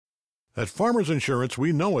At Farmers Insurance,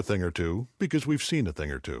 we know a thing or two because we've seen a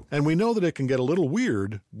thing or two. And we know that it can get a little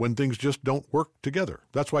weird when things just don't work together.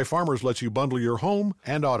 That's why Farmers lets you bundle your home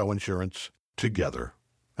and auto insurance together.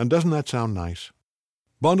 And doesn't that sound nice?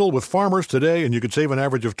 Bundle with Farmers today and you could save an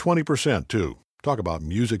average of 20%, too. Talk about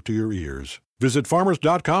music to your ears. Visit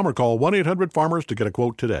farmers.com or call 1-800-FARMERS to get a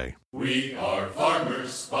quote today. We are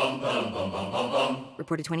farmers. Bum, bum, bum, bum, bum, bum.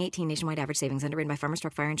 Reported 2018 nationwide average savings underwritten by Farmers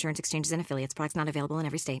Truck Fire Insurance Exchanges and Affiliates. Products not available in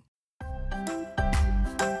every state.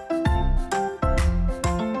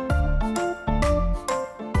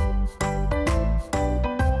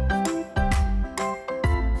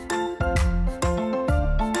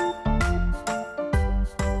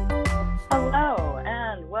 Hello,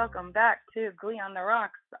 and welcome back to Glee on the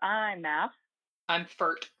Rocks. I'm Math. I'm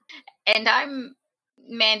Fert. And I'm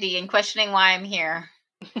Mandy and questioning why I'm here.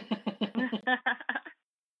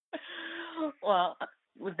 Well,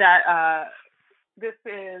 with that, this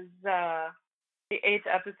is the 8th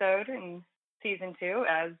episode in season 2,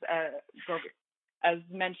 as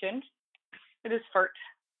mentioned. It is Fert.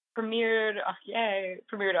 Premiered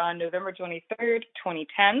on November 23rd,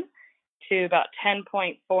 2010, to about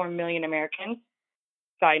 10.4 million Americans.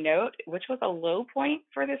 Side note, which was a low point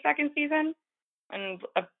for the second season, and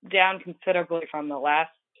down considerably from the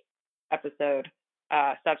last episode,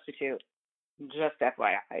 Substitute, just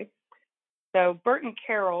FYI. So Bert and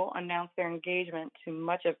Carol announced their engagement to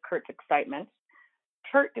much of Kurt's excitement.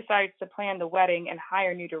 Kurt decides to plan the wedding and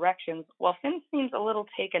hire new directions, while Finn seems a little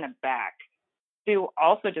taken aback. Sue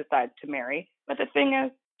also decides to marry, but the thing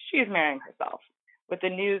is, she's marrying herself. With the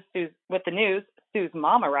news, Sue's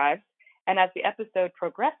mom arrives, and as the episode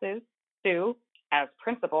progresses, Sue, as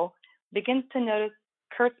principal, begins to notice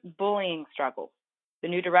Kurt's bullying struggles. The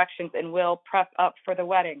new directions and Will prep up for the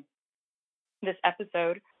wedding. This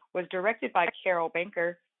episode was directed by Carol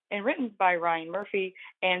Banker and written by Ryan Murphy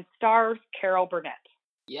and stars Carol Burnett.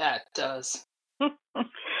 Yeah, it does. So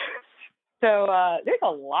there's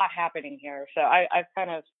a lot happening here. So I've kind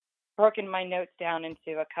of broken my notes down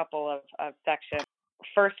into a couple of sections.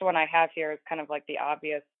 First one I have here is kind of like the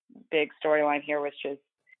obvious big storyline here, which is,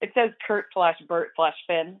 it says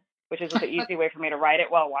Kurt/Bert/Finn, which is the easy way for me to write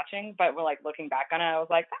it while watching. But we're like looking back on it, I was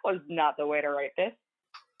like, that was not the way to write this.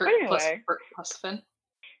 Bert anyway, Bert plus Finn.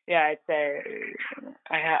 Yeah, I'd say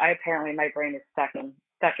I apparently my brain is stuck in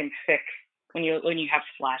fix when you have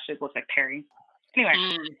flashes. Looks like Perry. Anyway,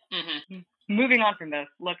 moving on from this,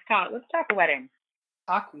 let's talk weddings.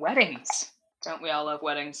 Talk weddings. Don't we all love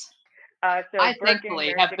weddings? So I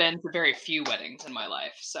thankfully have been to very few weddings in my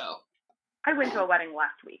life, so. I went to a wedding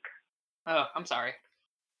last week. Oh, I'm sorry.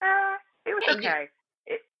 It was okay.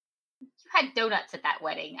 You had donuts at that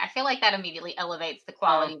wedding. I feel like that immediately elevates the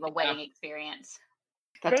quality of a wedding experience.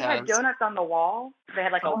 They had donuts on the wall. They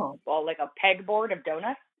had like a pegboard of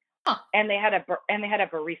donuts, and they had a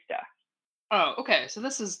barista. Oh, okay. So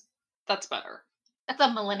that's better. That's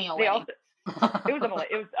a millennial wedding. It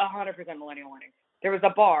was 100% millennial wedding. There was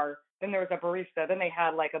a bar, then there was a barista, then they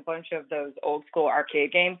had like a bunch of those old school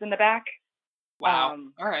arcade games in the back. Wow.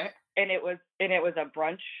 All right. And it was a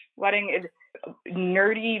brunch wedding.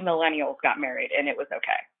 Nerdy millennials got married, and it was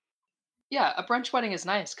okay. Yeah, a brunch wedding is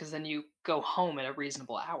nice because then you go home at a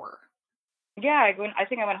reasonable hour. Yeah, I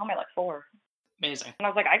think I went home at like 4. Amazing. And I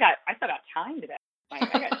was like, I still got time today.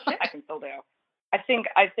 Like, I got shit I can still do. I think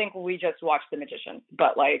we just watched The Magician,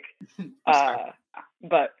 but like,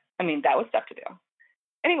 but I mean, that was stuff to do.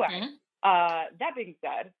 Anyway, that being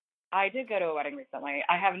said, I did go to a wedding recently.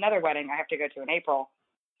 I have another wedding I have to go to in April.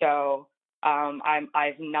 So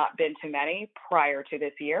I've not been to many prior to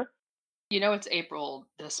this year. You know, it's April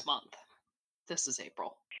this month. This is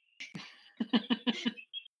April.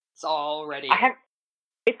 It's already.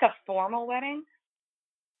 It's a formal wedding,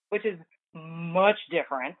 which is much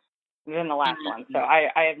different than the last one. So I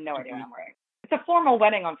have no idea what I'm wearing. It's a formal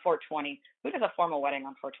wedding on 420. Who does a formal wedding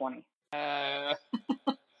on 420?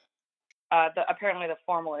 Apparently the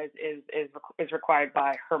formal is required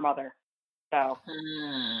by her mother. So,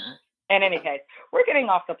 in any case, we're getting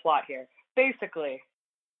off the plot here. Basically,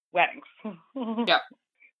 weddings. Yeah.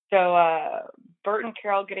 So, Bert and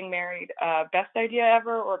Carol getting married, best idea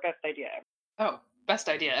ever or best idea ever? Oh, best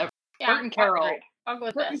idea ever. Yeah, Bert and Carol. I'll go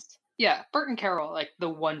with best. Yeah, Bert and Carol, like the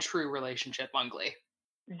one true relationship on Glee.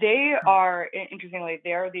 They are, interestingly,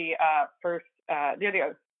 they're the they're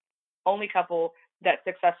the only couple that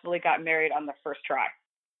successfully got married on the first try.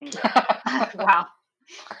 Wow.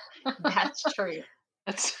 That's true.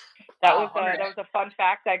 That was a fun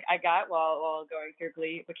fact I got while going through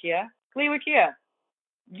Glee Wikia. Glee Wikia,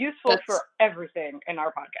 useful for everything in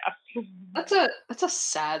our podcast. That's a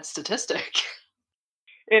sad statistic.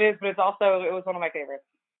 It is, but it was one of my favorites.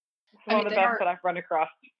 It's I one mean, of the they best are. that I've run across.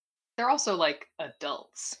 They're also like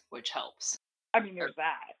adults, which helps. I mean, They're, there's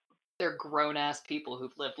that. they're grown ass people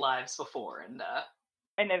who've lived lives before and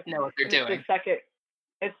And it's, know what they're and it's doing.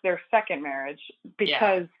 their second marriage Yeah.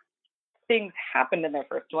 because things happened in their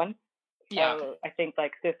first one. Yeah. So I think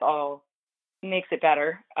like this all makes it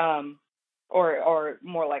better, or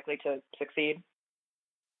more likely to succeed.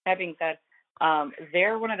 That being said,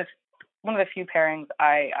 they're one of the few pairings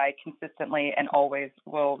I consistently and always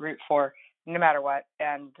will root for, no matter what.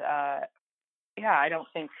 And yeah, I don't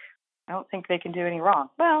think they can do any wrong.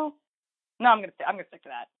 Well, no, I'm gonna stick to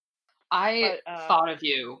that. I But thought of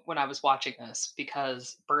you when I was watching this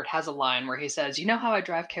because Bert has a line where he says, "You know how I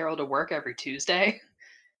drive Carol to work every Tuesday?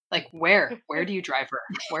 Like where? Where do you drive her?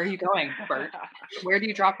 Where are you going, Bert? Where do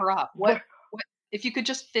you drop her off? What? If you could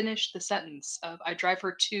just finish the sentence of I drive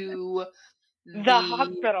her to the the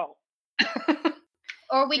hospital.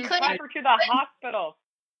 Or we You could drive her to the hospital.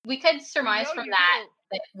 surmise know from you that do.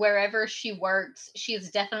 that wherever she works,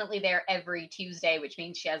 she's definitely there every Tuesday, which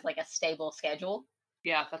means she has like a stable schedule.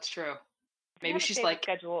 Yeah, that's true. They Maybe have a she's stable like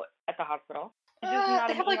schedule at the hospital. She's just not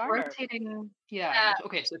they an have like ER nurse. rotating. Yeah. Yeah.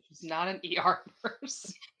 Okay, so she's not an ER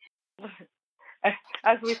nurse.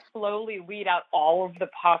 As we slowly weed out all of the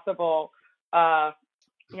possible,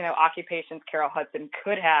 occupations Carol Hudson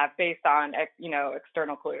could have based on,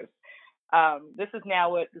 external clues. This is now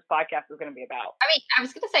what this podcast is going to be about. I mean, I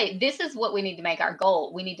was going to say, this is what we need to make our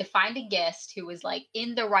goal. We need to find a guest who is like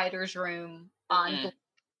in the writer's room on,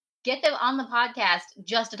 get them on the podcast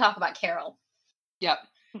just to talk about Carol. Yep.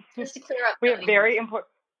 Just to clear up. We have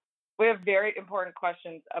very important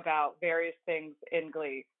questions about various things in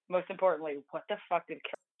Glee. Most importantly, what the fuck did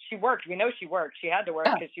Carol? She worked. We know she worked. She had to work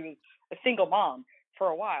because she was a single mom for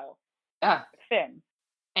a while. Yeah. Finn.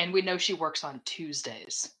 And we know she works on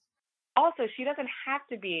Tuesdays. Also, she doesn't have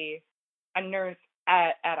to be a nurse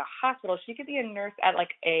at a hospital. She could be a nurse at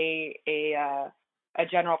like a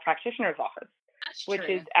general practitioner's office, That's which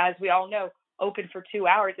true. is, as we all know, open for 2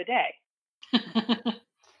 hours a day.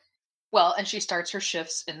 Well, and she starts her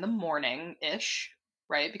shifts in the morning-ish,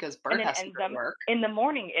 right? Because And Bert then has to ends go up to work. in the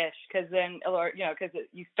morning-ish, because then, because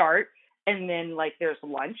you start, and then like there's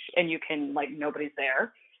lunch, and you can like nobody's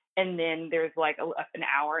there, and then there's like an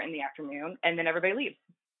hour in the afternoon, and then everybody leaves.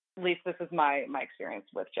 At least this is my experience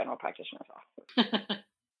with general practitioner's office.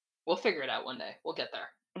 We'll figure it out one day. We'll get there.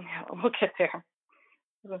 Yeah, we'll get there.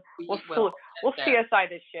 We'll there. CSI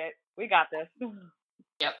this shit. We got this.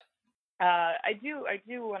 Yep. I do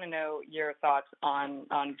want to know your thoughts on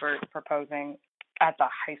Bert proposing at the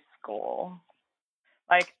high school.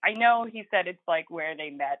 Like, I know he said it's like where they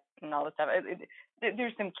met and all this stuff.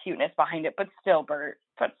 There's some cuteness behind it, but still, Bert.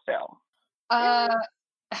 But still.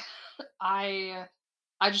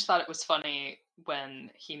 I just thought it was funny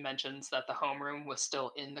when he mentions that the homeroom was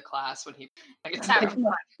still in the class when he. That was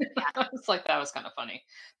I was like, that was kind of funny.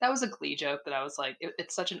 That was a Glee joke that I was like,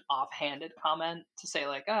 it's such an offhanded comment to say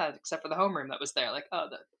like, except for the homeroom that was there. Like,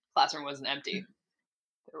 the classroom wasn't empty.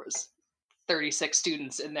 There was 36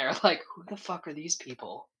 students in there. Like, who the fuck are these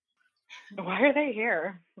people? Why are they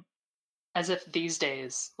here? As if these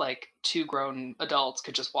days, like, 2 grown adults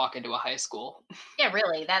could just walk into a high school. Yeah,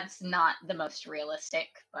 really. That's not the most realistic,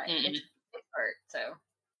 but it's Bert, so.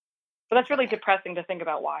 But that's really depressing to think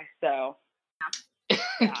about why, so.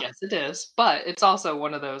 Yeah. Yes, it is. But it's also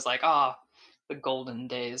one of those, like, the golden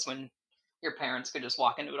days when your parents could just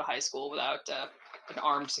walk into a high school without an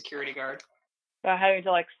armed security guard. Having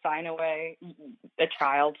to, like, sign away a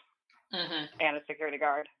child and a security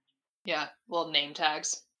guard. Yeah, little name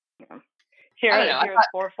tags. Yeah. Here's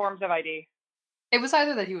 4 forms of ID. It was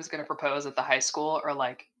either that he was going to propose at the high school or,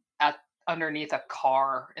 like, underneath a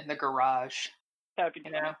car in the garage. That would be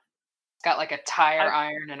funny. It's got, like, a tire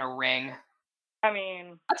iron and a ring. I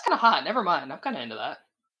mean, that's kind of hot. Never mind. I'm kind of into that.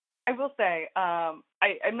 I will say, I'm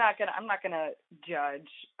not gonna judge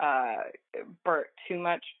Bert too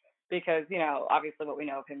much because obviously what we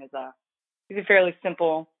know of him is he's a fairly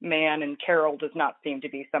simple man, and Carol does not seem to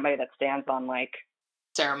be somebody that stands on like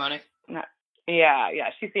ceremony. Yeah.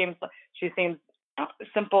 She seems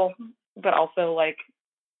simple, but also like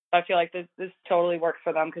I feel like this totally works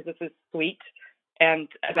for them because this is sweet and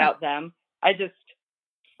about them. I just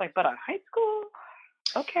like, but a high school,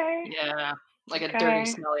 okay. Yeah, like a dirty,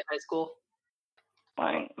 smelly high school.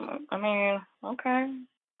 Like, I mean, okay,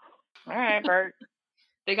 all right, Bert.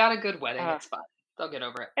 They got a good wedding. It's fine. They'll get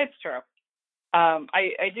over it. It's true.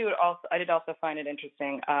 I did also find it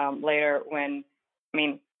interesting later when, I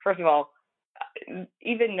mean, first of all,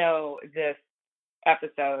 even though this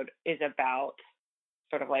episode is about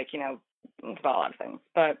sort of like, it's about a lot of things,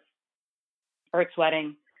 but Bert's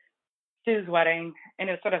wedding, Sue's wedding, and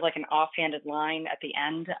it was sort of like an offhanded line at the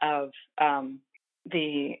end of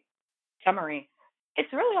the summary.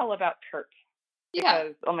 It's really all about Kurt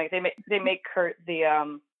because they make Kurt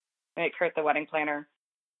the wedding planner,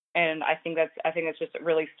 and I think that's just a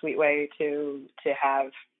really sweet way to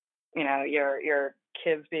have your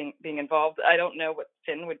kids being involved. I don't know what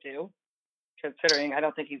Finn would do, considering I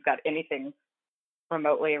don't think he's got anything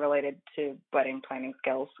remotely related to wedding planning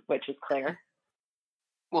skills, which is clear.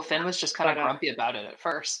 Well, Finn was just kind of grumpy about it at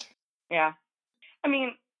first. Yeah. I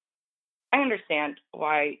mean, I understand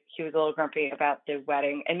why he was a little grumpy about the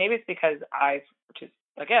wedding, and maybe it's because I've just,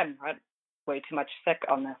 again, read way too much fic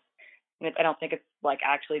on this. And I don't think it's, like,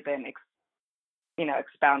 actually been,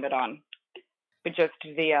 expounded on. But just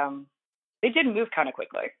they did move kind of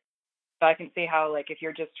quickly. So I can see how, like, if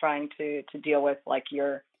you're just trying to deal with, like,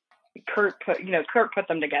 Kurt put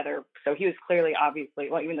them together, so he was clearly, obviously,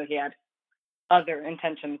 well, even though he had other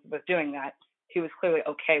intentions with doing that, he was clearly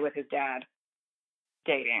okay with his dad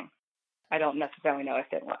dating. I don't necessarily know if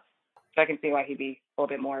it was. So I can see why he'd be a little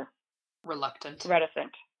bit more reticent.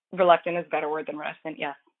 Reluctant is a better word than reticent,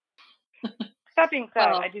 yes. That being said,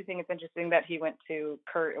 I do think it's interesting that he went to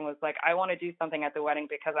Kurt and was like, I want to do something at the wedding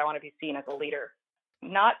because I want to be seen as a leader.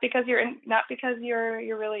 Not because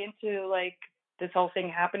you're really into, like, this whole thing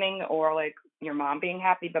happening or, like, your mom being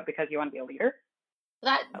happy, but because you want to be a leader.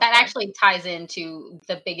 That actually ties into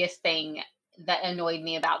the biggest thing that annoyed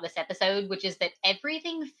me about this episode, which is that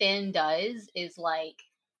everything Finn does is, like,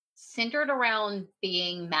 centered around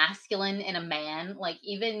being masculine in a man. Like,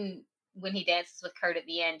 even when he dances with Kurt at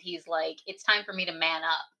the end, he's like, it's time for me to man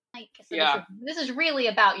up. Like, so this is really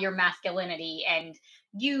about your masculinity and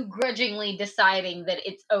you grudgingly deciding that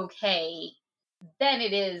it's okay than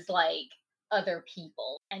it is, like, other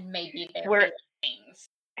people and maybe their feelings.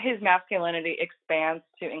 His masculinity expands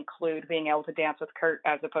to include being able to dance with Kurt,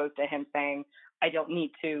 as opposed to him saying, I don't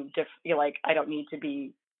need to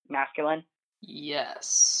be masculine.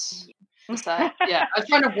 Yes. I was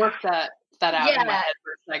trying to work that out in my head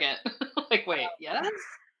for a second. Like, wait, yes?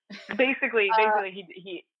 Basically,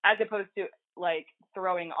 he, as opposed to, like,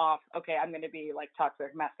 throwing off, okay, I'm going to be, like,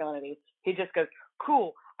 toxic masculinity, he just goes,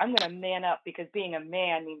 cool, I'm going to man up because being a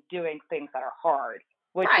man means doing things that are hard.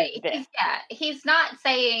 Right. He's not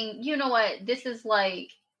saying, you know what, this is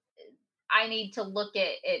like, I need to look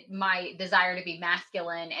at my desire to be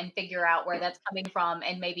masculine and figure out where that's coming from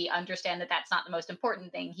and maybe understand that that's not the most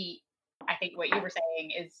important thing. I think what you were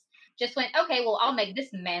saying is just went, okay, well, I'll make this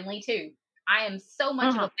manly too. I am so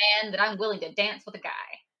much of a man that I'm willing to dance with a guy.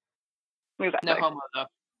 Exactly. No homo, though.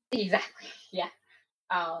 Exactly. Yeah.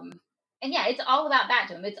 And yeah, it's all about that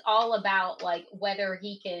to him. It's all about, like, whether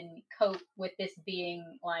he can cope with this being,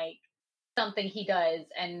 like, something he does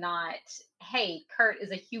and not, hey, Kurt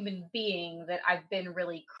is a human being that I've been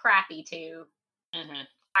really crappy to. Mm-hmm.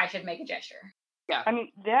 I should make a gesture. Yeah. I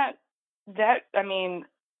mean, that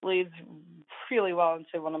leads really well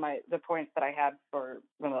into one of the points that I had for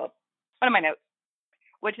one of my notes,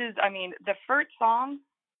 which is, I mean, the first song,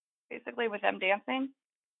 basically with them dancing,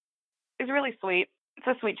 is really sweet. It's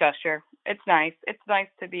a sweet gesture. It's nice. It's nice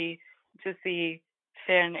to see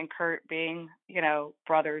Finn and Kurt being,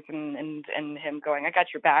 brothers and him going, I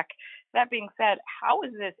got your back. That being said, how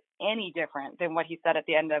is this any different than what he said at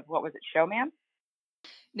the end of, what was it, Showman?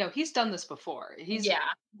 No, he's done this before.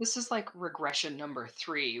 This is like regression number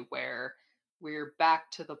 3, where we're back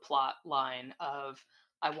to the plot line of,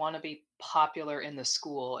 I want to be popular in the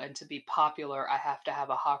school, and to be popular, I have to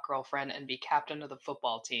have a hot girlfriend and be captain of the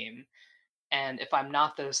football team. And if I'm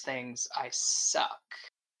not those things, I suck.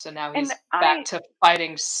 So now he's back to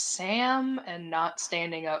fighting Sam and not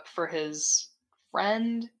standing up for his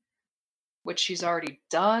friend, which he's already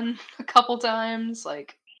done a couple times.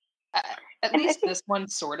 Like, at least this one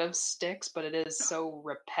sort of sticks, but it is so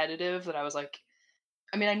repetitive that I was like,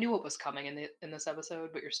 I mean, I knew what was coming in this episode,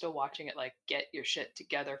 but you're still watching it like, get your shit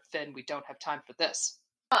together, Finn. We don't have time for this.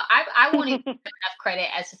 I won't even give enough credit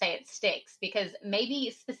as to say it sticks, because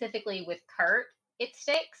maybe specifically with Kurt it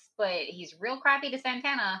sticks, but he's real crappy to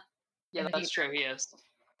Santana. Yeah, that's true. He is.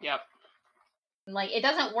 Yep. Like, it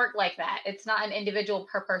doesn't work like that. It's not an individual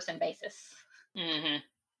per person basis. Mm-hmm.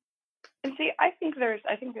 And see, I think there's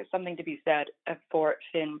something to be said for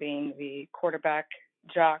Finn being the quarterback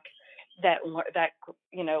jock that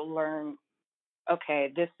learn.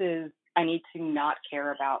 Okay, I need to not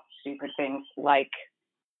care about stupid things like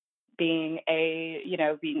being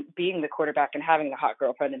being the quarterback and having the hot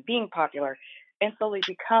girlfriend and being popular, and slowly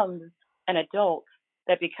becomes an adult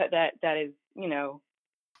that is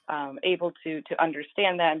able to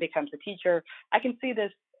understand that and becomes a teacher. I can see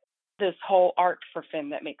this this whole arc for Finn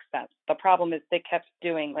that makes sense. The problem is they kept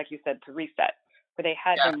doing, like you said, to reset, where they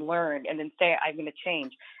had him learn and then say, I'm going to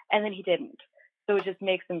change. And then he didn't. So it just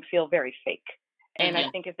makes him feel very fake. And I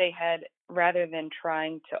think if they had, rather than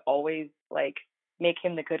trying to always like make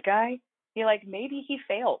him the good guy, be like, maybe he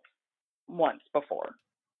failed once before.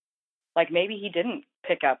 Like maybe he didn't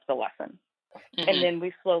pick up the lesson. And then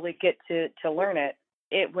we slowly get to learn it.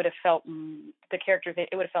 It would have felt, the characters, it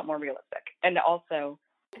would have felt more realistic. And also,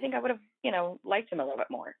 I think I would have, liked him a little bit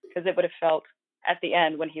more, because it would have felt at the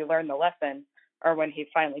end when he learned the lesson, or when he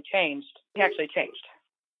finally changed, he actually changed.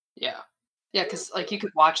 Yeah. Yeah, because like you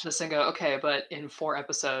could watch this and go, okay, but in 4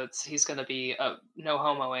 episodes, he's going to be no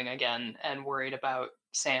homoing again and worried about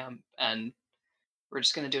Sam, and we're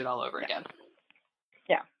just going to do it all over again.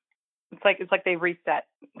 Yeah. It's like they reset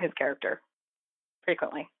his character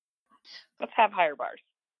frequently. Let's have higher bars.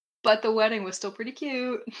 But the wedding was still pretty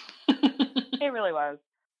cute. It really was.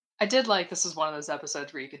 I did like, this was one of those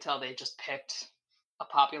episodes where you could tell they just picked a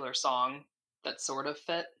popular song that sort of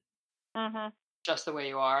fit. Just the Way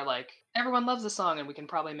You Are. Like, everyone loves the song and we can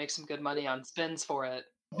probably make some good money on spins for it.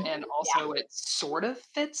 And also it sort of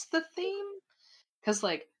fits the theme. Because,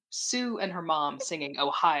 like, Sue and her mom singing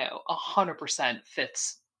Ohio 100%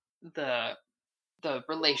 fits the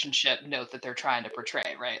relationship note that they're trying to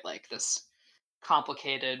portray, right? Like this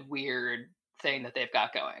complicated, weird thing that they've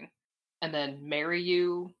got going. And then Marry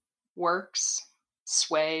You works.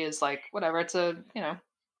 Sway is like, whatever, it's a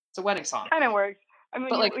wedding song. Kind of works. I mean,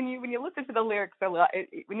 But when you listen to the lyrics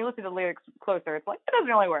when you listen to the lyrics closer, it's like, it doesn't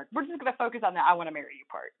really work. We're just going to focus on the I want to marry you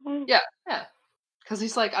part. Yeah. Because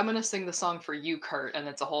he's like, I'm going to sing the song for you, Kurt. And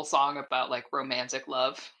it's a whole song about like romantic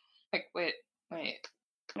love. Like, wait.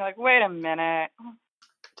 You're like, wait a minute.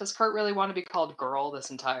 Does Kurt really want to be called girl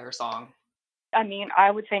this entire song? I mean, I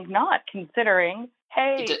would think not, considering,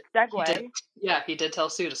 hey, segue. He did tell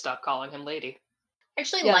Sue to stop calling him lady. I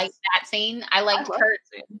actually liked that scene. I liked Kurt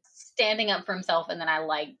standing up for himself, and then I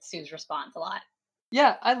liked Sue's response a lot.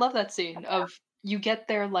 Yeah, I love that scene of you get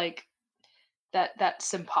their like that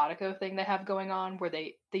simpatico thing they have going on, where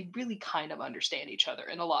they really kind of understand each other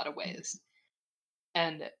in a lot of ways.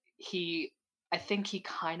 And I think he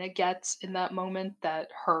kind of gets in that moment that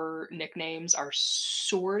her nicknames are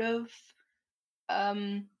sort of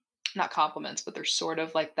not compliments, but they're sort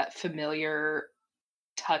of like that familiar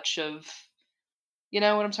touch of, you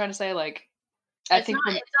know what I'm trying to say? Like, it's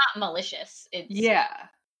not malicious.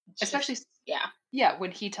 Especially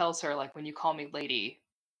when he tells her, like, when you call me lady,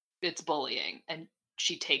 it's bullying, and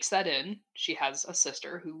she takes that in. She has a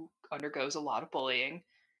sister who undergoes a lot of bullying,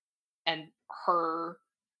 and her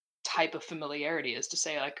type of familiarity is to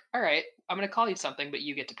say, like, all right, I'm going to call you something, but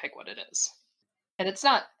you get to pick what it is. And it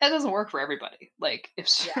doesn't work for everybody. Like, if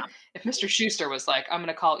Mr. Schuster was like, I'm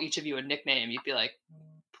going to call each of you a nickname, you'd be like,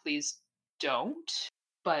 please don't.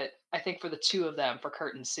 But I think for the two of them, for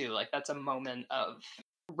Kurt and Sue, like, that's a moment of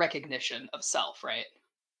recognition of self, right?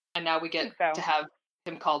 And now we get to have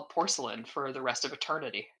him called Porcelain for the rest of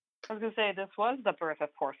eternity. I was going to say, this was the birth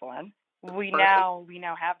of Porcelain. We now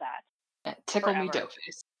have that. Tickle me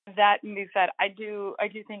Doughface. That being said, I do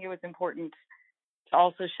think it was important to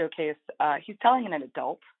also showcase, he's telling an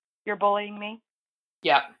adult, you're bullying me.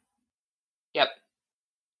 Yep.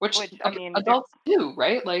 Which I mean, adults do,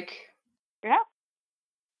 right? Like, yeah.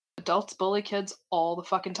 Adults bully kids all the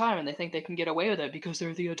fucking time, and they think they can get away with it because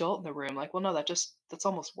they're the adult in the room. Like, well, no, that's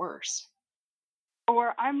almost worse.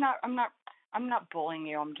 Or I'm not bullying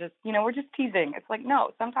you. I'm just, we're just teasing. It's like,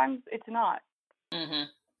 no, sometimes it's not.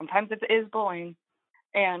 Sometimes it is bullying,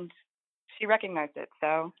 and she recognized it,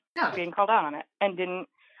 so being called out on it, and didn't.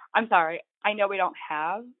 I'm sorry. I know we don't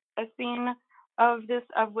have a scene of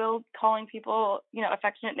Will calling people,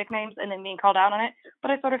 affectionate nicknames and then being called out on it, but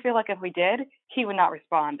I sort of feel like if we did, he would not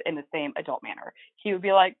respond in the same adult manner. He would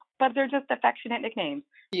be like, but they're just affectionate nicknames.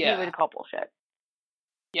 Yeah. He would call bullshit.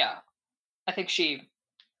 Yeah. I think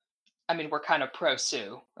we're kind of pro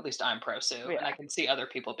Sue. At least I'm pro Sue. Yeah. And I can see other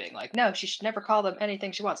people being like, no, she should never call them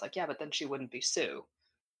anything she wants. Like, yeah, but then she wouldn't be Sue.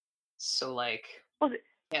 So, like, I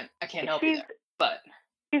can't help you there. But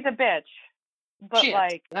she's a bitch. But,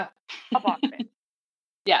 like, a boss bitch.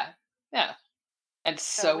 Yeah. And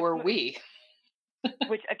so are we.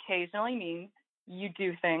 Which occasionally means you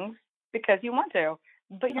do things because you want to.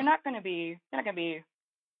 But you're not going to be, you're going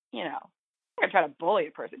to try to bully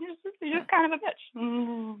a person. You're just kind of a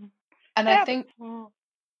bitch. And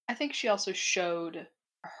I think she also showed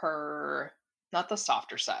her, not the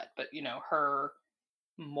softer side, but, her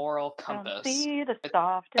moral compass. See the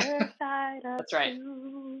softer side of That's right.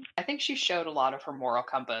 you. I think she showed a lot of her moral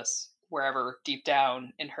compass wherever deep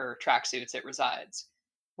down in her tracksuits it resides.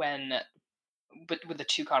 When with the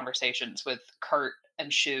two conversations with Kurt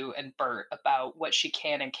and Shu and Bert about what she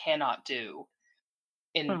can and cannot do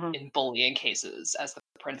in bullying cases as the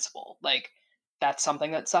principal. Like, that's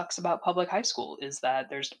something that sucks about public high school, is that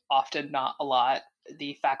there's often not a lot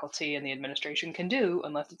the faculty and the administration can do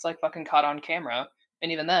unless it's like fucking caught on camera.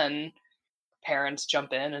 And even then, parents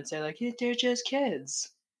jump in and say like, "Yeah, they're just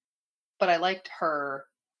kids." But I liked her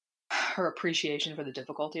appreciation for the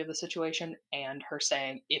difficulty of the situation, and her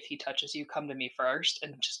saying, "If he touches you, come to me first,"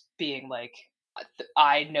 and just being like,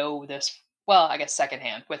 I know this, well, I guess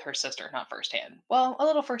secondhand with her sister, not firsthand. Well, a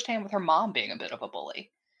little firsthand with her mom being a bit of a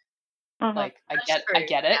bully. Like, I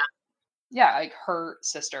get it. Yeah, like, her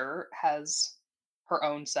sister has her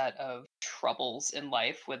own set of troubles in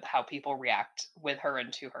life with how people react with her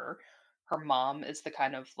and to her. Her mom is the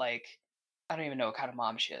kind of, like, I don't even know what kind of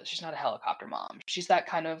mom she is. She's not a helicopter mom. She's that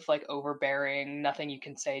kind of, like, overbearing, nothing you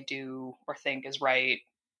can say, do, or think is right,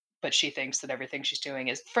 but she thinks that everything she's doing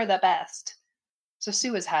is for the best. So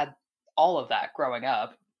Sue has had all of that growing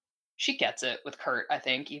up. She gets it with Kurt, I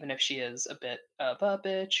think, even if she is a bit of a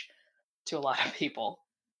bitch to a lot of people.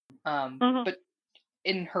 But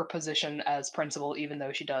in her position as principal, even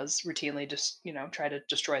though she does routinely just, try to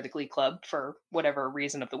destroy the Glee Club for whatever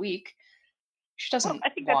reason of the week, she doesn't I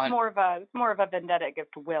think want... that's more of a vendetta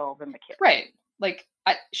against Will than the kid. Right. Like,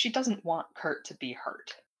 she doesn't want Kurt to be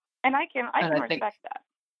hurt. And I can respect that.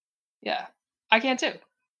 Yeah, I can too.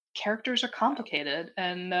 Characters are complicated,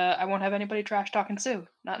 and I won't have anybody trash talking Sue.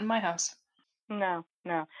 Not in my house. No.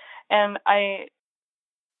 And I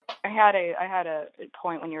had a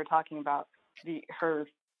point when you were talking about her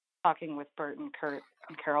talking with Bert and Kurt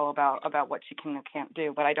and Carol about what she can and can't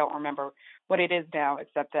do, but I don't remember what it is now,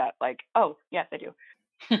 except that, like, oh yes, I do.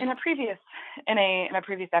 In a previous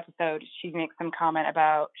episode, she makes some comment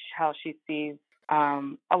about how she sees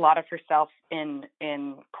a lot of herself in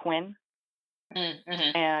Quinn.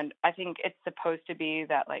 Mm-hmm. And I think it's supposed to be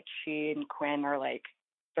that, like, she and Quinn are, like,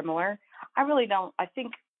 similar. I really don't. I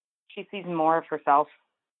think she sees more of herself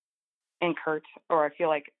in Kurt, or I feel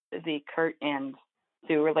like the Kurt and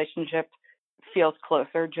Sue relationship feels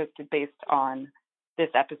closer just based on this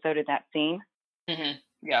episode and that scene. Mm-hmm.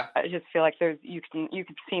 Yeah. I just feel like you can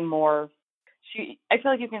see more. I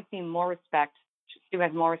feel like you can see more respect. Sue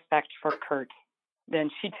has more respect for Kurt than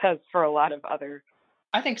she does for a lot of other.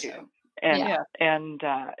 I think so. And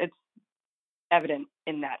it's evident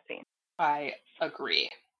in that scene. I agree.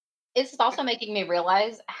 It's also making me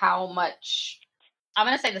realize how much, I'm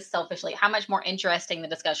going to say this selfishly, how much more interesting the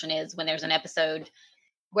discussion is when there's an episode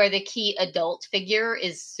where the key adult figure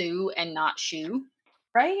is Sue and not Shu.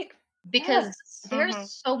 Right? Because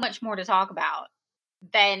there's so much more to talk about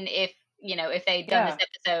than if they'd done this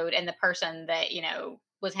episode and the person that,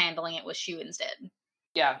 was handling it was Shu instead.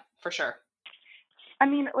 Yeah, for sure. I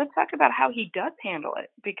mean, let's talk about how he does handle it,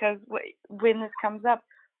 because when this comes up,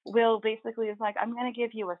 Will basically is like, I'm going to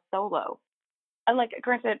give you a solo. And, like,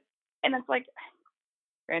 granted,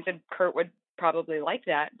 Kurt would probably like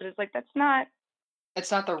that, but it's like, it's not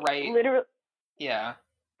the right... Literally. Yeah.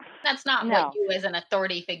 That's not what you as an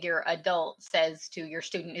authority figure adult says to your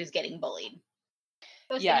student who's getting bullied.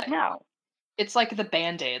 No. It's like the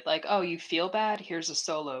Band-Aid. Like, oh, you feel bad? Here's a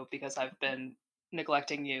solo because I've been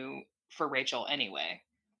neglecting you for Rachel anyway.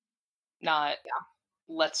 Not,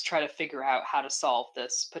 let's try to figure out how to solve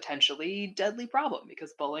this potentially deadly problem,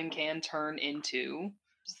 because bullying can turn into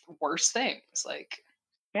worse things. Like,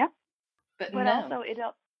 yeah. But no. Also,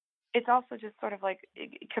 it's also just sort of like,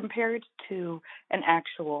 compared to an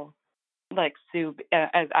actual, like, Sue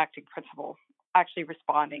as acting principal actually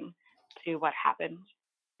responding to what happened,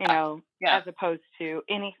 as opposed to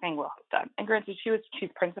anything Will has done. And granted, she's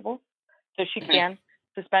principal, so she can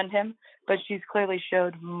suspend him, but she's clearly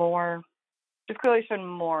showed more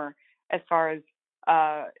as far as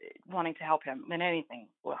wanting to help him than anything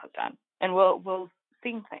Will has done. And Will's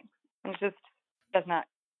seen things, and just does not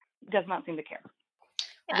seem to care.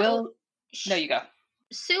 Will, no, you go.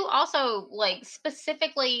 Sue also, like,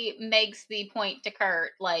 specifically makes the point to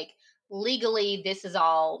Kurt, like, legally, this is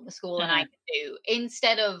all the school and I can do,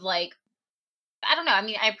 instead of, like, I don't know. I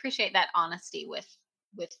mean, I appreciate that honesty with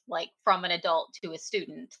like, from an adult to a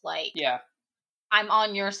student. Like, I'm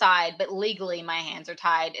on your side, but legally my hands are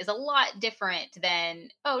tied is a lot different than,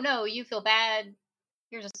 oh no, you feel bad,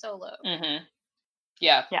 here's a solo.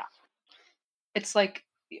 Yeah. It's like,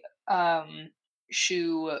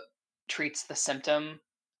 Shu treats the symptom,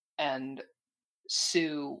 and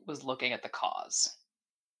Sue was looking at the cause.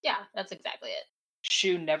 Yeah, that's exactly it.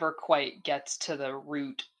 Shu never quite gets to the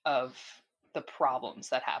root of the problems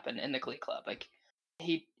that happen in the Glee Club. Like,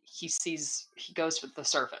 he he goes with the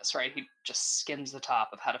surface, right? He just skims the top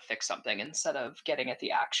of how to fix something instead of getting at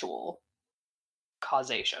the actual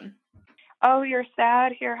causation. Oh, you're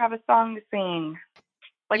sad? Here, have a song to sing.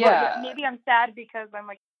 Like, Yeah. maybe I'm sad because I'm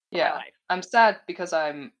like, Yeah, my life. I'm sad because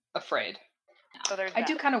I'm afraid. So there's I that.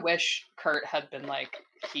 do kind of wish Kurt had been like,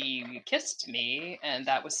 he kissed me and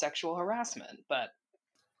that was sexual harassment, but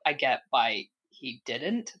I get why he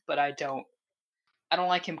didn't, but I don't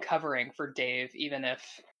like him covering for Dave, even if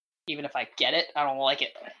I get it, I don't like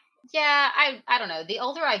it. Yeah, I don't know. The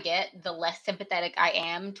older I get, the less sympathetic I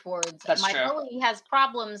am towards That's my true. bully has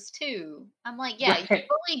problems too. I'm like, yeah, Right. your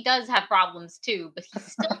bully does have problems too, but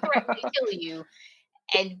he's still threatening to kill you.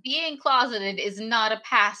 And being closeted is not a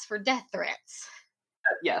pass for death threats.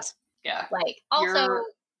 Yes. Yeah. Like, also, You're-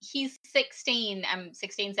 he's 16. I'm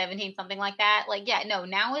 16, 17, something like that. Like, yeah, no,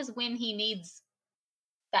 now is when he needs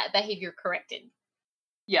that behavior corrected.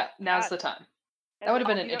 Yeah, now's the time. That would have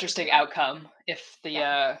been an interesting outcome if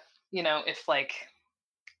the, if like,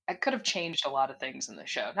 I could have changed a lot of things in the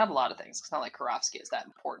show. Not a lot of things. It's not like Karofsky is that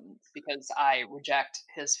important because I reject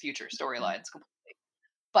his future storylines completely.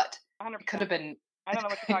 But 100%. it could have been. I don't know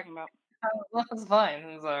what you're talking about. Oh, that's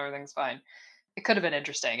fine. Everything's fine. It could have been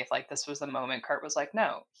interesting if like this was the moment Kurt was like,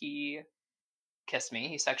 no, he kissed me,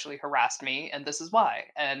 he sexually harassed me, and this is why.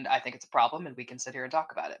 And I think it's a problem, and we can sit here and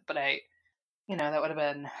talk about it. But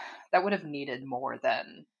that would have needed more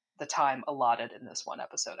than the time allotted in this one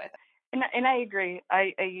episode, I think. And I agree.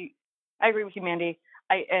 I agree with you, Mandy.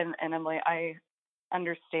 And Emily, I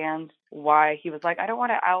understand why he was like, I don't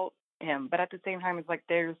want to out him, but at the same time, it's like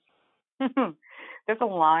there's a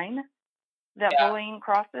line that bullying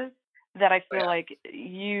crosses that I feel like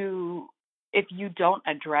if you don't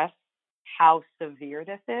address how severe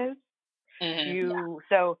this is,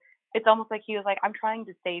 so it's almost like he was like, I'm trying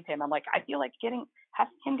to save him. I'm like, I feel like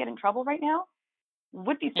having him get in trouble right now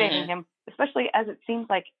would be saving him, especially as it seems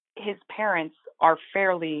like his parents are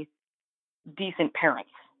fairly decent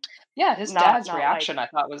parents. Yeah, his dad's reaction I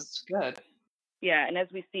thought was good. Yeah, and as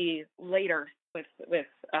we see later with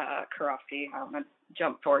Karofsky, I don't want to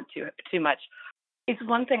jump forward too much. It's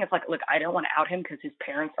one thing. It's like, look, I don't want to out him because his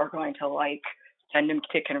parents are going to like send him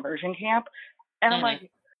to conversion camp, and I'm like,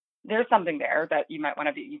 there's something there that you might want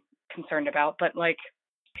to be concerned about. But like,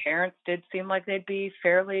 parents did seem like they'd be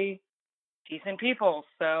fairly decent people,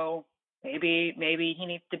 so maybe he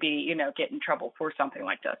needs to be, get in trouble for something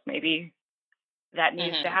like this. Maybe that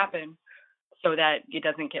needs to happen so that it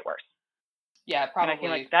doesn't get worse. Yeah, probably. And I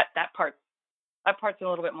feel like that part's a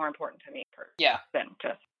little bit more important to me. Than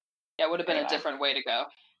just. Yeah, it would have been a different way to go.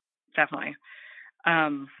 Definitely.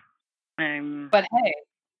 But hey,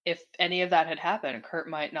 if any of that had happened, Kurt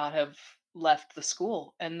might not have left the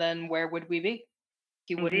school, and then where would we be?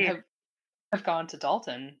 He wouldn't have gone to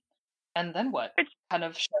Dalton, and then what kind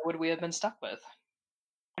of show would we have been stuck with?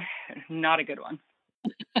 Not a good one.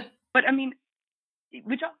 But I mean,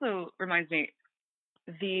 which also reminds me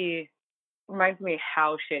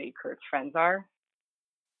how shitty Kurt's friends are,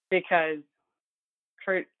 because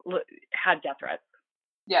Kurt had death threats.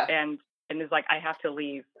 Yeah. And is like, I have to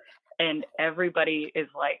leave. And everybody is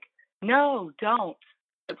like, no, don't.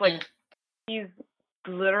 It's like he's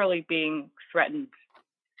literally being threatened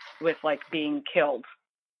with like being killed.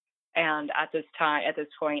 And at this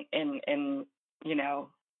point in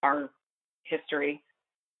our history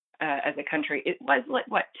as a country, it was like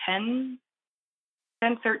what 10,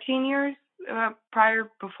 13 years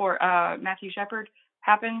before Matthew Shepard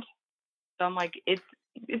happened. So I'm like, it's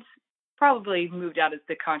probably moved out of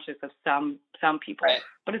the conscious of some people,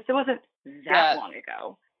 but it still wasn't that long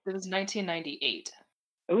ago. It was 1998.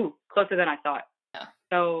 Ooh, closer than I thought. Yeah.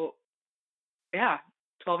 So,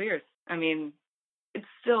 12 years. I mean, it's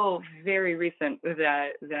still very recent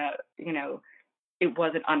that it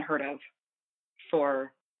wasn't unheard of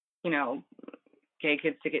for gay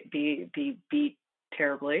kids to be beat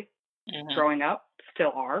terribly growing up.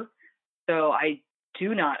 Still are. So I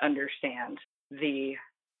do not understand the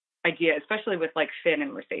idea, especially with like Finn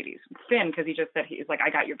and Mercedes. Finn, because he just said he's like,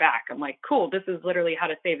 I got your back. I'm like, cool, this is literally how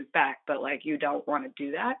to save his back, but like you don't want to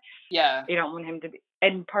do that. Yeah. You don't want him to be,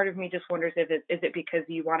 and part of me just wonders is it because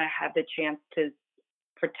you want to have the chance to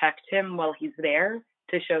protect him while he's there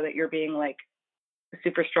to show that you're being like a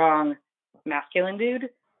super strong masculine dude,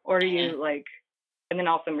 or do you like, and then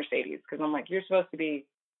also Mercedes, because I'm like, you're supposed to be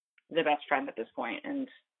the best friend at this point, and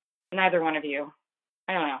neither one of you,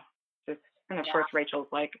 I don't know. And of course, Rachel's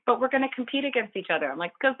like, but we're going to compete against each other. I'm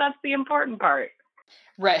like, because that's the important part.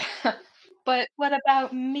 Right. But what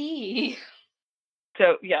about me?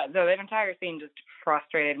 So, yeah, the entire scene just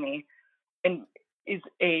frustrated me. And is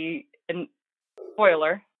a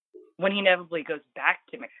spoiler, when he inevitably goes back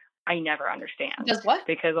to me, I never understand. Does what?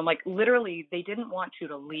 Because I'm like, literally, they didn't want you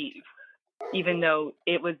to leave, even though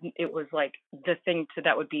it was like the thing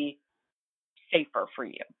that would be safer for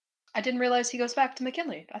you. I didn't realize he goes back to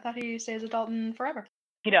McKinley. I thought he stays at Dalton forever.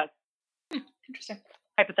 He does. Interesting.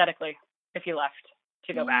 Hypothetically, if he left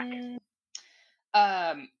to go back.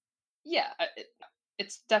 Yeah,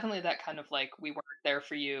 it's definitely that kind of like, we weren't there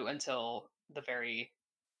for you until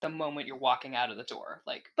the moment you're walking out of the door.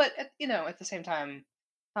 Like, but at the same time,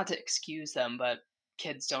 not to excuse them, but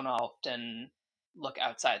kids don't often look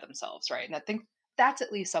outside themselves, right? And I think that's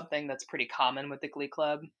at least something that's pretty common with the Glee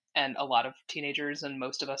Club and a lot of teenagers and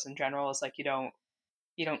most of us in general, is like, you don't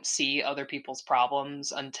see other people's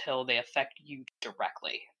problems until they affect you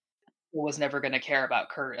directly. Was never going to care about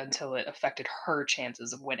Kurt until it affected her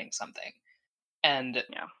chances of winning something. And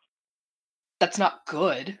that's not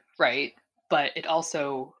good, right? But it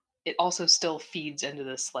also still feeds into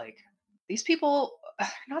this, like, these people are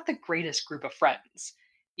not the greatest group of friends,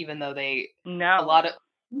 even though a lot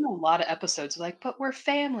of episodes are like, but we're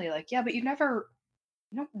family. Like, yeah, but you don't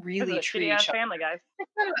really treat each other. Family, guys.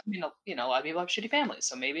 I mean, a lot of people have shitty families,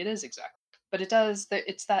 so maybe it is exactly. But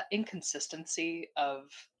it's that inconsistency of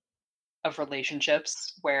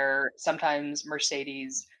relationships where sometimes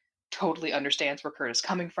Mercedes totally understands where Kurt is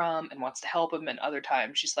coming from and wants to help him, and other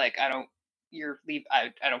times she's like, I don't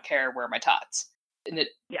care, where are my tots? And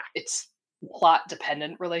it's plot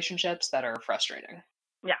dependent relationships that are frustrating.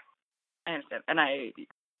 Yeah, I understand, and I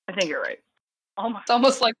think you're right. It's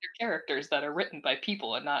almost like they're characters that are written by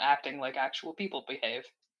people and not acting like actual people behave.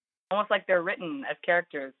 Almost like they're written as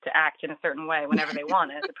characters to act in a certain way whenever they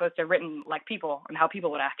want, as opposed to written like people and how people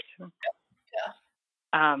would act.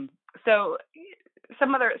 Yeah. So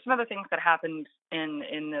some other things that happened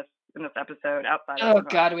in this episode outside. Oh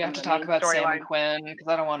God, we have to talk about Sam and Quinn, because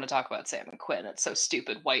I don't want to talk about Sam and Quinn. It's so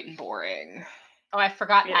stupid, white, and boring. Oh, I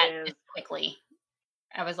forgot that just quickly.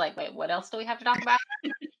 I was like, wait, what else do we have to talk about?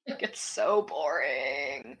 It's so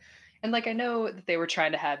boring. And like, I know that they were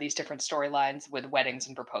trying to have these different storylines with weddings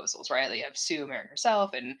and proposals, right? Like, you have Sue marrying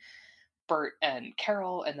herself, and Bert and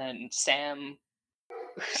Carol, and then Sam,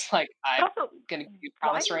 who's like, I'm gonna give you a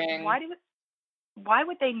promise ring. Why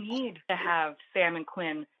would they need to have Sam and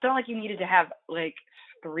Quinn? It's not like you needed to have like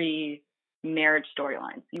 3 marriage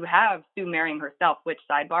storylines. You have Sue marrying herself, which,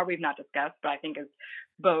 sidebar, we've not discussed, but I think is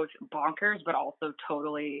both bonkers, but also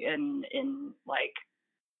totally in like,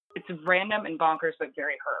 it's random and bonkers, but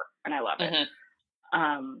very her, and I love it.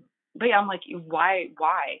 But yeah, I'm like, why?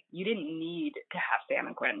 You didn't need to have Sam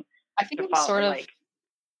and Quinn. I think it was sort of,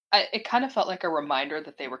 it kind of felt like a reminder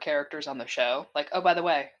that they were characters on the show. Like, oh, by the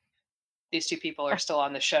way, these 2 people are still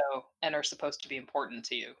on the show and are supposed to be important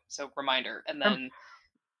to you. So, reminder. And then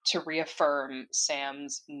to reaffirm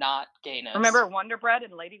Sam's not gayness. Remember Wonder Bread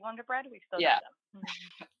and Lady Wonder Bread? We still have them.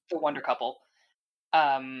 The Wonder Couple.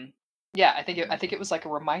 Yeah, I think it was like a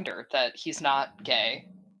reminder that he's not gay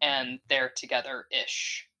and they're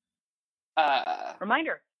together-ish.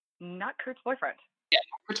 Reminder, not Kurt's boyfriend. Yeah,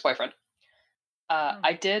 not Kurt's boyfriend.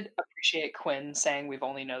 I did appreciate Quinn saying we've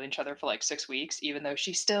only known each other for like 6 weeks, even though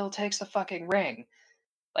she still takes the fucking ring.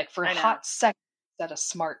 Like, for a hot second, that's a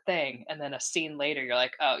smart thing, and then a scene later, you're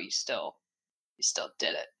like, oh, you still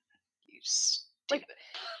did it. You stupid.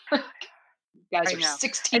 You guys are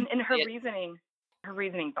 16. And her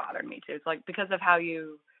reasoning bothered me too. It's like, because of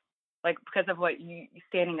what you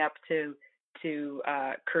standing up to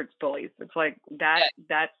Kurt's bullies. It's like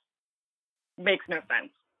that makes no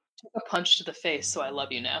sense. Took a punch to the face, so I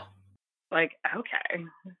love you now. Like, okay,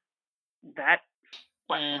 that's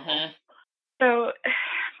So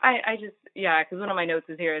I just, because one of my notes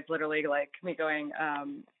is here is literally like me going,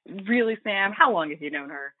 really, Sam? How long have you known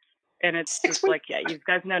her? And it's 6 just weeks. like, yeah, you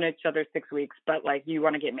guys known each other 6 weeks, but like, you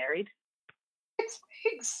want to get married? 6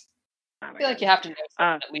 weeks. Oh, I feel like you have to know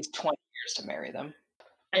someone at least 20 years to marry them.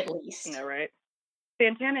 At least. You know, right?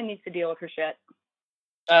 Santana needs to deal with her shit.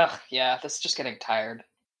 Ugh, yeah, this is just getting tired.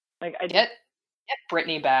 Like, Get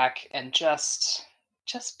Brittany back and just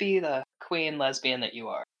be the queen lesbian that you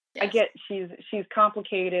are. Yes. I get she's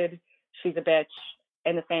complicated. She's a bitch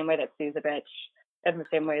in the same way that Sue's a bitch, in the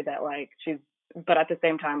same way that like she's. But at the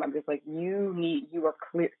same time, I'm just like, you are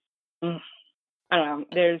clear. I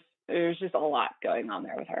don't know. There's just a lot going on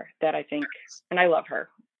there with her that I think, and I love her.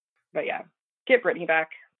 But yeah, get Brittany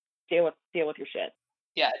back. Deal with your shit.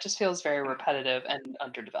 Yeah, it just feels very repetitive and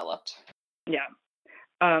underdeveloped. Yeah.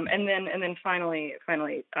 And then finally,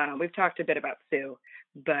 we've talked a bit about Sue,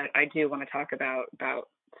 but I do want to talk about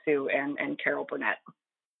Sue and Carol Burnett.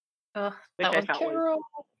 That was Carol.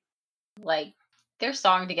 Like, their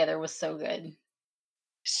song together was so good.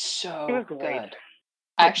 So it was great. good.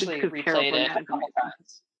 I actually Because Carol replayed it Burnett a is couple amazing.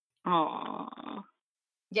 times. Aww.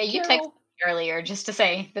 Yeah, you texted Carol me earlier just to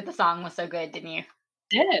say that the song was so good, didn't you?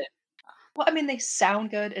 did. Well, I mean, they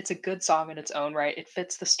sound good. It's a good song in its own right. It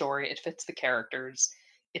fits the story. It fits the characters.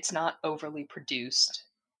 It's not overly produced.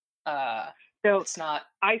 So It's not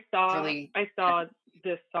I really. saw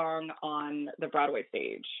this song on the Broadway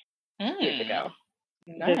stage years ago.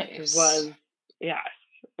 Nice. This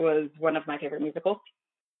was one of my favorite musicals,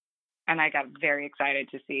 and I got very excited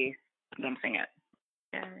to see them sing it.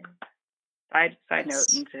 Yeah. Side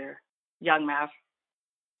note into Young Mav,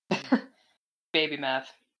 Baby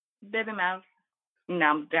Math. Baby Mav.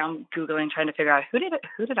 Now I'm googling trying to figure out who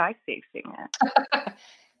did I see sing it?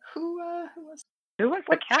 Who was Who was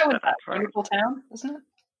the what cast show of is that that? for? Wonderful Town, isn't it?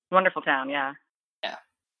 Wonderful Town, yeah. Yeah.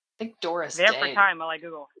 I think Doris There Day. for time while I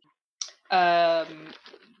Google.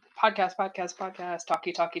 Podcast.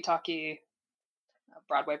 Talkie.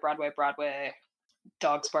 Broadway.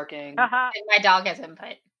 Dogs barking. And my dog has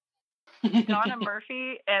input. Donna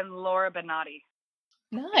Murphy and Laura Benatti.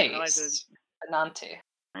 Nice. Benanti.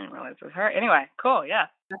 I didn't realize it was her. Anyway, cool, yeah.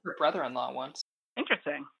 Met her brother-in-law once.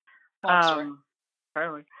 Interesting. Long story.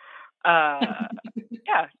 Probably.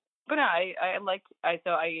 Yeah. But no, I liked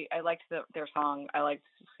their song. I liked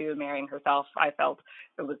Sue marrying herself. I felt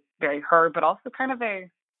it was very her, but also kind of a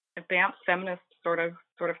advanced feminist sort of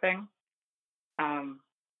thing.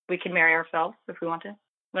 We can marry ourselves if we want to.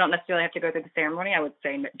 We don't necessarily have to go through the ceremony. I would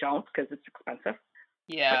say don't, because it's expensive.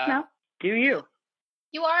 Yeah. But no, do you?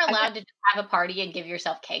 You are allowed to just have a party and give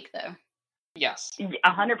yourself cake, though. Yes.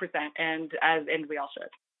 100%, and we all should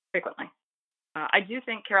frequently. I do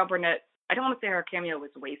think Carol Burnett. I don't want to say her cameo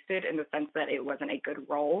was wasted in the sense that it wasn't a good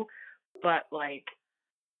role, but like,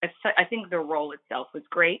 I think the role itself was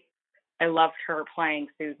great. I loved her playing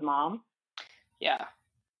Sue's mom. Yeah,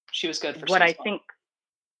 she was good for what Sue's I think.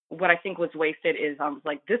 What I think was wasted is I was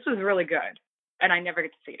like, this was really good, and I never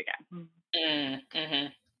get to see it again. Mm-hmm.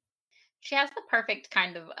 She has the perfect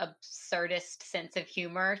kind of absurdist sense of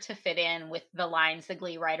humor to fit in with the lines the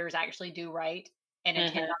Glee writers actually do write and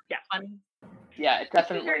intend on funny. Yeah, it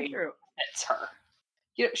definitely very true. Fits her.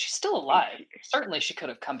 You know, she's still alive. Certainly, she could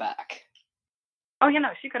have come back. Oh, yeah, no,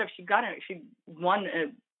 she could have. She won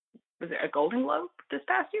was it a Golden Globe this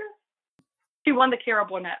past year? She won the Carol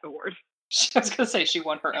Burnett Award. I was going to say she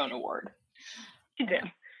won her own award. She did.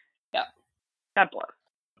 Yeah. God bless.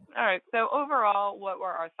 All right. So overall, what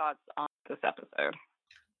were our thoughts on this episode?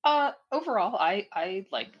 Overall, I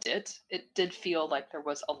liked it. It did feel like there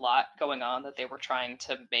was a lot going on that they were trying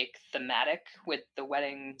to make thematic with the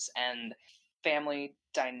weddings and family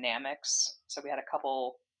dynamics. So we had a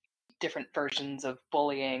couple different versions of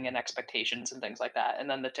bullying and expectations and things like that. And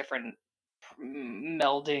then the different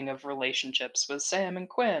melding of relationships with Sam and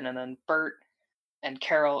Quinn, and then Bert and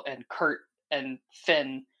Carol and Kurt and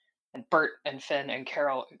Finn, and Bert and Finn and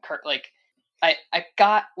Carol and Kurt. Like, I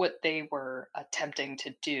got what they were attempting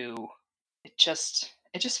to do. It just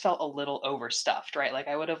felt a little overstuffed, right? Like,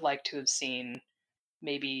 I would have liked to have seen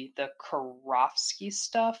maybe the Karofsky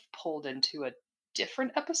stuff pulled into a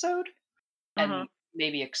different episode and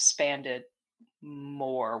maybe expanded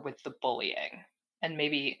more with the bullying. And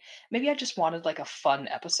maybe I just wanted like a fun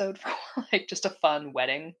episode for like just a fun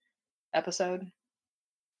wedding episode.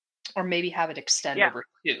 Or maybe have it extend over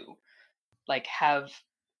two. Like have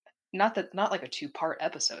not like a 2-part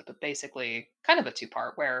episode, but basically kind of a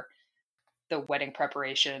 2-part where the wedding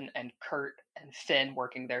preparation and Kurt and Finn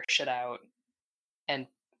working their shit out, and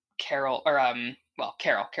Carol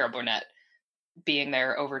Burnett being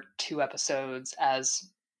there over 2 episodes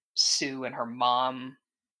as Sue and her mom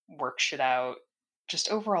work shit out, just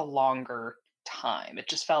over a longer time. It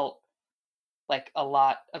just felt like a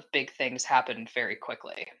lot of big things happened very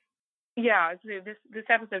quickly. Yeah, this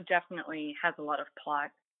episode definitely has a lot of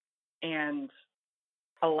plot and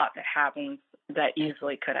a lot that happens that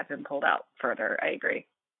easily could have been pulled out further. I agree.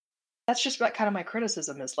 That's just kind of my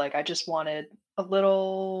criticism is like I just wanted a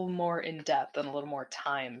little more in depth and a little more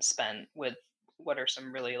time spent with what are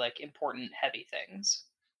some really like important heavy things.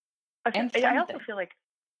 And I also feel like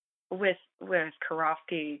with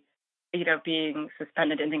Karofsky, being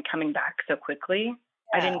suspended and then coming back so quickly,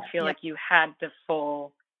 I didn't feel like you had the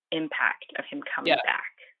full impact of him coming back.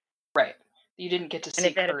 Right. You didn't get to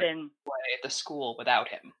see Kurt away at the school without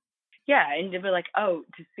him. Yeah, and to be like, to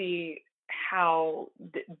see how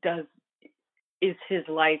is his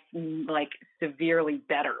life like severely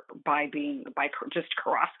better by just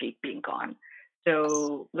Karofsky being gone.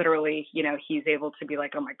 So literally, he's able to be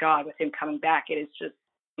like, oh my God, with him coming back, it is just,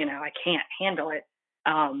 I can't handle it.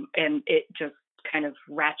 And it just kind of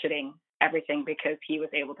ratcheting everything because he was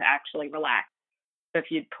able to actually relax. So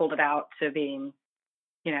if you'd pulled it out to being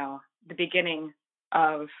the beginning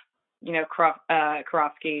of,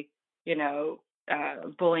 Karofsky,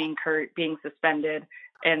 bullying Kurt, being suspended,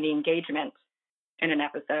 and the engagement in an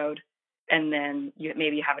episode, and then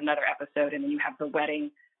you have another episode, and then you have the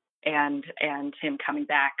wedding, and him coming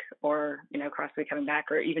back, or Karofsky coming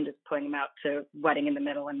back, or even just putting him out to wedding in the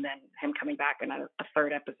middle, and then him coming back in a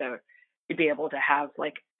third episode. You'd be able to have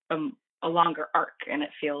like a longer arc, and it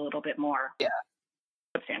feel a little bit more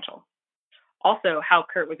substantial. Also, how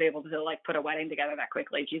Kurt was able to like put a wedding together that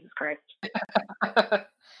quickly. Jesus Christ.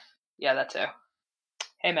 Yeah, that too.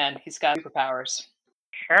 Hey man, he's got superpowers.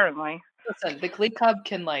 Apparently. Listen, the Glee Club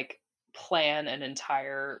can like plan an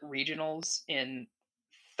entire regionals in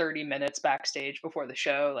 30 minutes backstage before the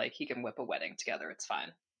show. Like he can whip a wedding together. It's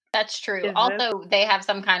fine. That's true. Also, they have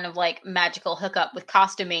some kind of like magical hookup with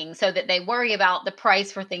costuming so that they worry about the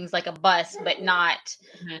price for things like a bus, but not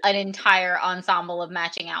an entire ensemble of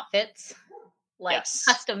matching outfits. Like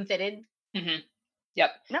custom fitted. Mm-hmm.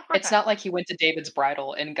 Yep. It's not like he went to David's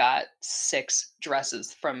Bridal and got 6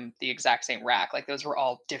 dresses from the exact same rack. Like those were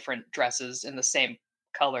all different dresses in the same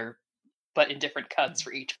color, but in different cuts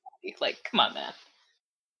for each body. Like, come on, man.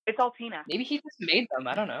 It's all Tina. Maybe he just made them.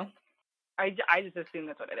 I don't know. I just assume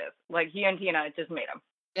that's what it is. Like he and Tina just made them.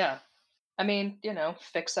 Yeah. I mean,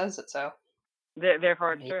 Fix says it, so.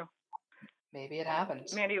 Therefore, it's true. Maybe it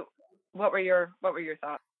happens. Mandy, what were your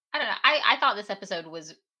thoughts? I don't know. I thought this episode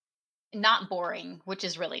was not boring, which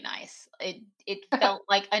is really nice. It felt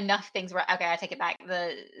like enough things were okay. I take it back.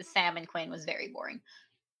 The Sam and Quinn was very boring,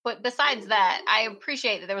 but besides that, I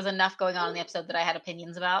appreciate that there was enough going on in the episode that I had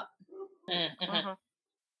opinions about.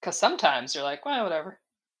 Because sometimes you're like, well, whatever.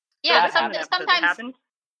 Yeah, sometimes.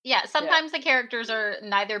 Yeah, sometimes the characters are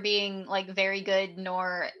neither being like very good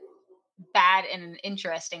nor bad in an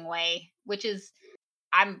interesting way, which is,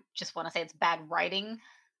 I just want to say it's bad writing.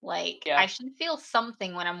 Like, I should feel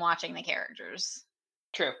something when I'm watching the characters.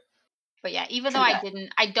 True. But yeah, even though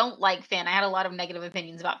I don't like Finn. I had a lot of negative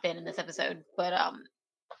opinions about Finn in this episode, but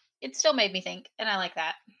it still made me think, and I like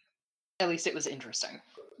that. At least it was interesting.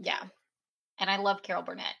 Yeah. And I love Carol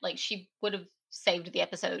Burnett. Like, she would have saved the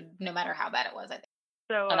episode no matter how bad it was, I think.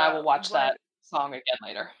 So, and I will watch that song again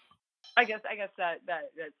later. I guess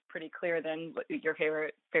that's pretty clear then what your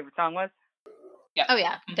favorite song was. Yeah. Oh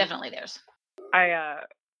yeah, definitely theirs.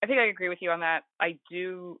 I think I agree with you on that. I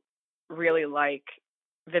do really like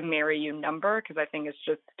the Marry You number because I think it's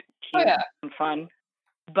just cute and fun.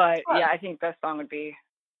 But I think best song would be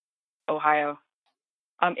Ohio.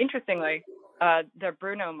 Interestingly, the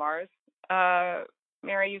Bruno Mars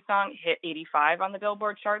Marry You song hit 85 on the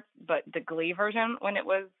Billboard charts, but the Glee version, when it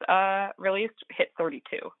was released, hit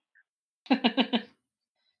 32.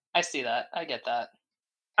 I see that. I get that.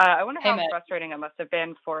 I wonder how frustrating it must have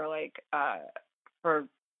been for for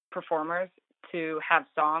performers to have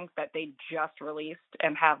songs that they just released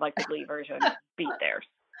and have like the Glee version beat theirs.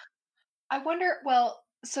 I wonder. Well,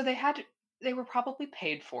 so they were probably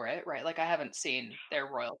paid for it, right? Like I haven't seen their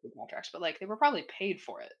royalty contracts, but like they were probably paid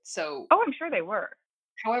for it. So I'm sure they were.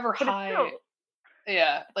 However high,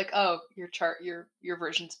 like your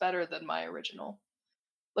version's better than my original.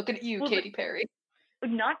 Looking at you, Katy Perry.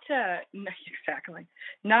 Not to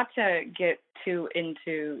get too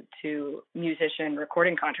into musician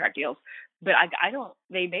recording contract deals, but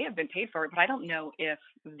they may have been paid for it, but I don't know if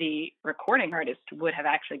the recording artist would have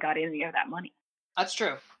actually got any of that money. That's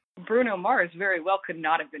true. Bruno Mars very well could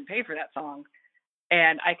not have been paid for that song,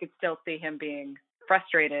 and I could still see him being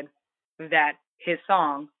frustrated that his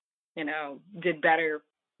song, did better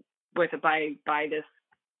by this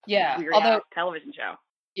weird television show.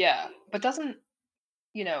 Yeah, but doesn't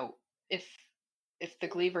if the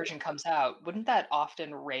Glee version comes out, wouldn't that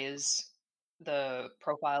often raise the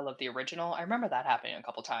profile of the original? I remember that happening a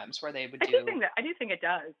couple times where they would do. I do think it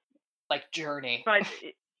does. Like Journey. But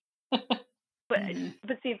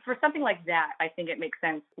see, for something like that, I think it makes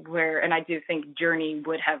sense and I do think Journey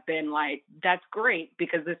would have been like, that's great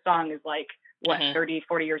because this song is like, 30,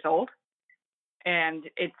 40 years old. And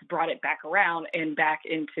it's brought it back around and back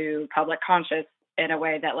into public conscious in a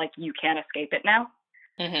way that like you can't escape it now.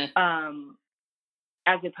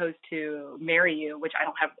 As opposed to Marry You, which I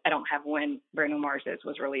don't have when Bruno Mars's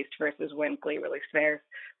was released versus when Glee released theirs,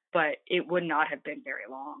 but it would not have been very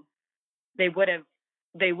long. They would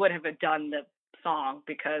have done the song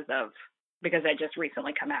because it just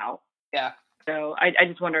recently come out. Yeah. So I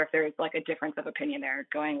just wonder if there's like a difference of opinion there,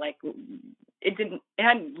 going like it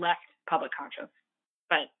hadn't left public conscious,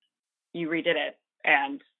 but you redid it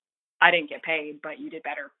and I didn't get paid, but you did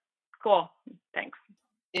better. Cool. Thanks.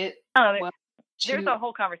 There's a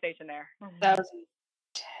whole conversation there.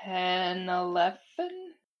 2010, 11?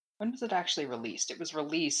 When was it actually released? It was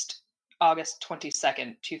released August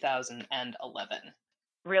 22nd, 2011.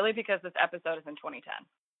 Really? Because this episode is in 2010.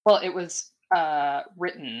 Well, it was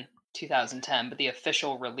written 2010, but the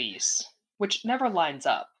official release, which never lines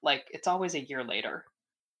up. Like, it's always a year later.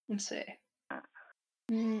 Let's see.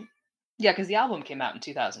 Yeah, because the album came out in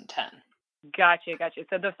 2010. Gotcha.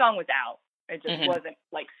 So the song was out. It just wasn't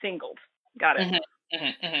like singled. Got it.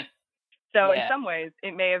 So in some ways,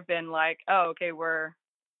 it may have been like, oh, okay, we're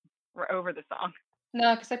over the song.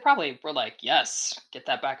 No, because they probably were like, yes, get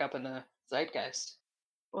that back up in the zeitgeist.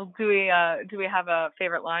 Well, do we have a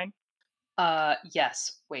favorite line?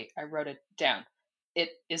 Yes. Wait, I wrote it down.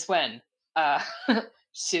 It is when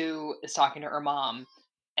Sue is talking to her mom,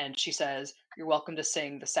 and she says, "You're welcome to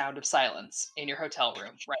sing The Sound of Silence in your hotel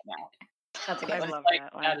room right now." That's a good I one. love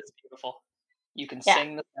that line. That is beautiful. You can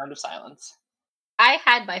sing The Sound of Silence. I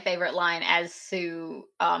had my favorite line as Sue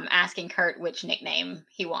asking Kurt which nickname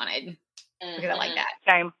he wanted, because I like that.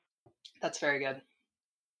 Same. That's very good.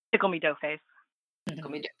 Tickle me dough face.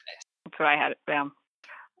 Tickle me dough face. That's what I had it down.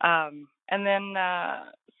 And then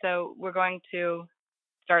so we're going to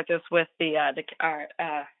start this with the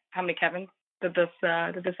how many Kevins did this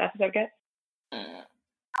episode get?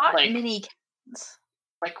 Like Mini Kevins.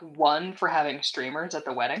 like one for having streamers at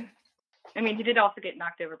the wedding. I mean, he did also get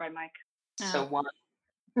knocked over by Mike. So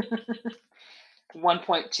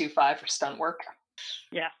 1.25 for stunt work.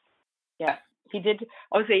 Yeah. He did.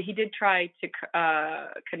 Obviously, he did try to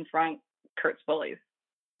confront Kurt's bullies,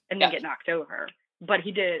 and then get knocked over. But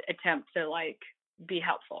he did attempt to like be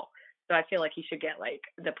helpful. So I feel like he should get like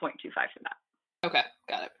the 0.25 for that. Okay,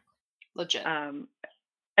 got it. Legit. And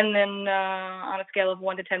then on a scale of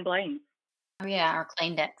 1 to 10 blames. Oh yeah, our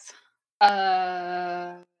Kleindex.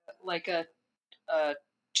 Like a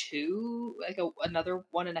 2, like another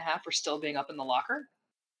 1.5 for still being up in the locker.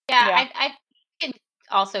 Yeah. I can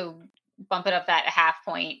also bump it up that half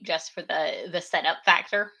point just for the setup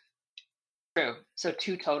factor. True. So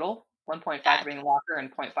 2 total, 1.5 for being in the locker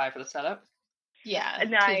and 0.5 for the setup. Yeah.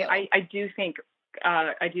 And I do think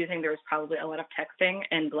there was probably a lot of texting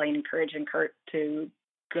and Blaine encouraging Kurt to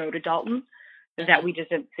go to Dalton that we just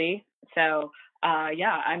didn't see. So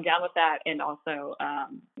I'm down with that, and also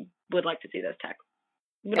would like to see those texts.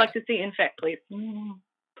 Would like to see in fic, please.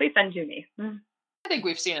 Please send to me. I think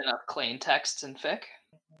we've seen enough Klain texts in fic.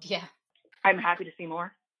 Yeah. I'm happy to see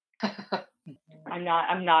more. I'm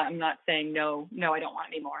not saying no, I don't want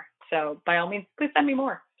any more. So by all means, please send me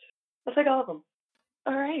more. I'll take all of them.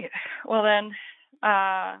 All right. Well then,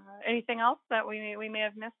 anything else that we may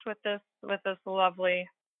have missed with this lovely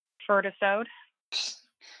Ferdisode?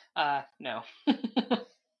 No.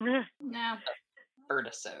 No.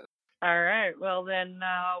 Ferdisode. All right. Well then,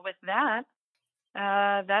 with that,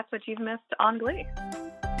 that's what you've missed on Glee.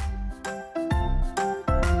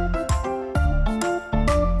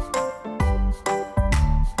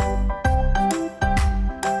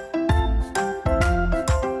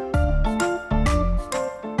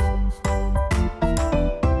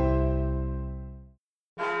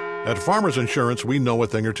 At Farmers Insurance, we know a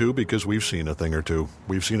thing or two because we've seen a thing or two.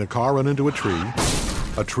 We've seen a car run into a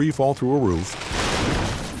tree fall through a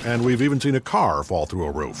roof, and we've even seen a car fall through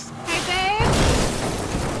a roof. Hey,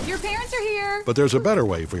 babe! Your parents are here! But there's a better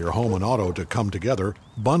way for your home and auto to come together.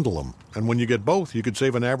 Bundle them. And when you get both, you could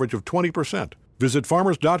save an average of 20%. Visit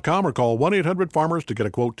farmers.com or call 1-800-FARMERS to get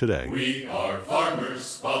a quote today. We are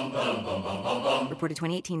farmers. Bum, bum, bum, bum, bum, bum. Reported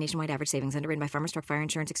 2018 nationwide average savings underwritten by Farmers Truck Fire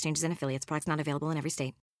Insurance Exchanges and Affiliates. Products not available in every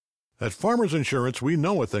state. At Farmers Insurance, we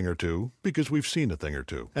know a thing or two because we've seen a thing or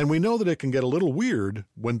two. And we know that it can get a little weird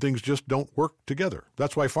when things just don't work together.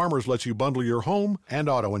 That's why Farmers lets you bundle your home and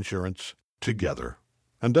auto insurance together.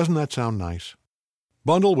 And doesn't that sound nice?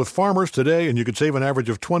 Bundle with Farmers today and you could save an average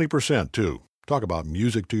of 20%, too. Talk about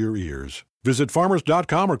music to your ears. Visit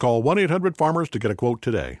farmers.com or call 1-800-FARMERS to get a quote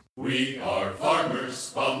today. We are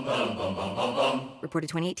farmers. Bum, bum, bum, bum, bum, bum. Reported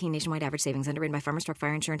 2018 nationwide average savings underwritten by Farmers Truck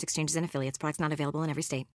Fire Insurance Exchanges and Affiliates. Products not available in every state.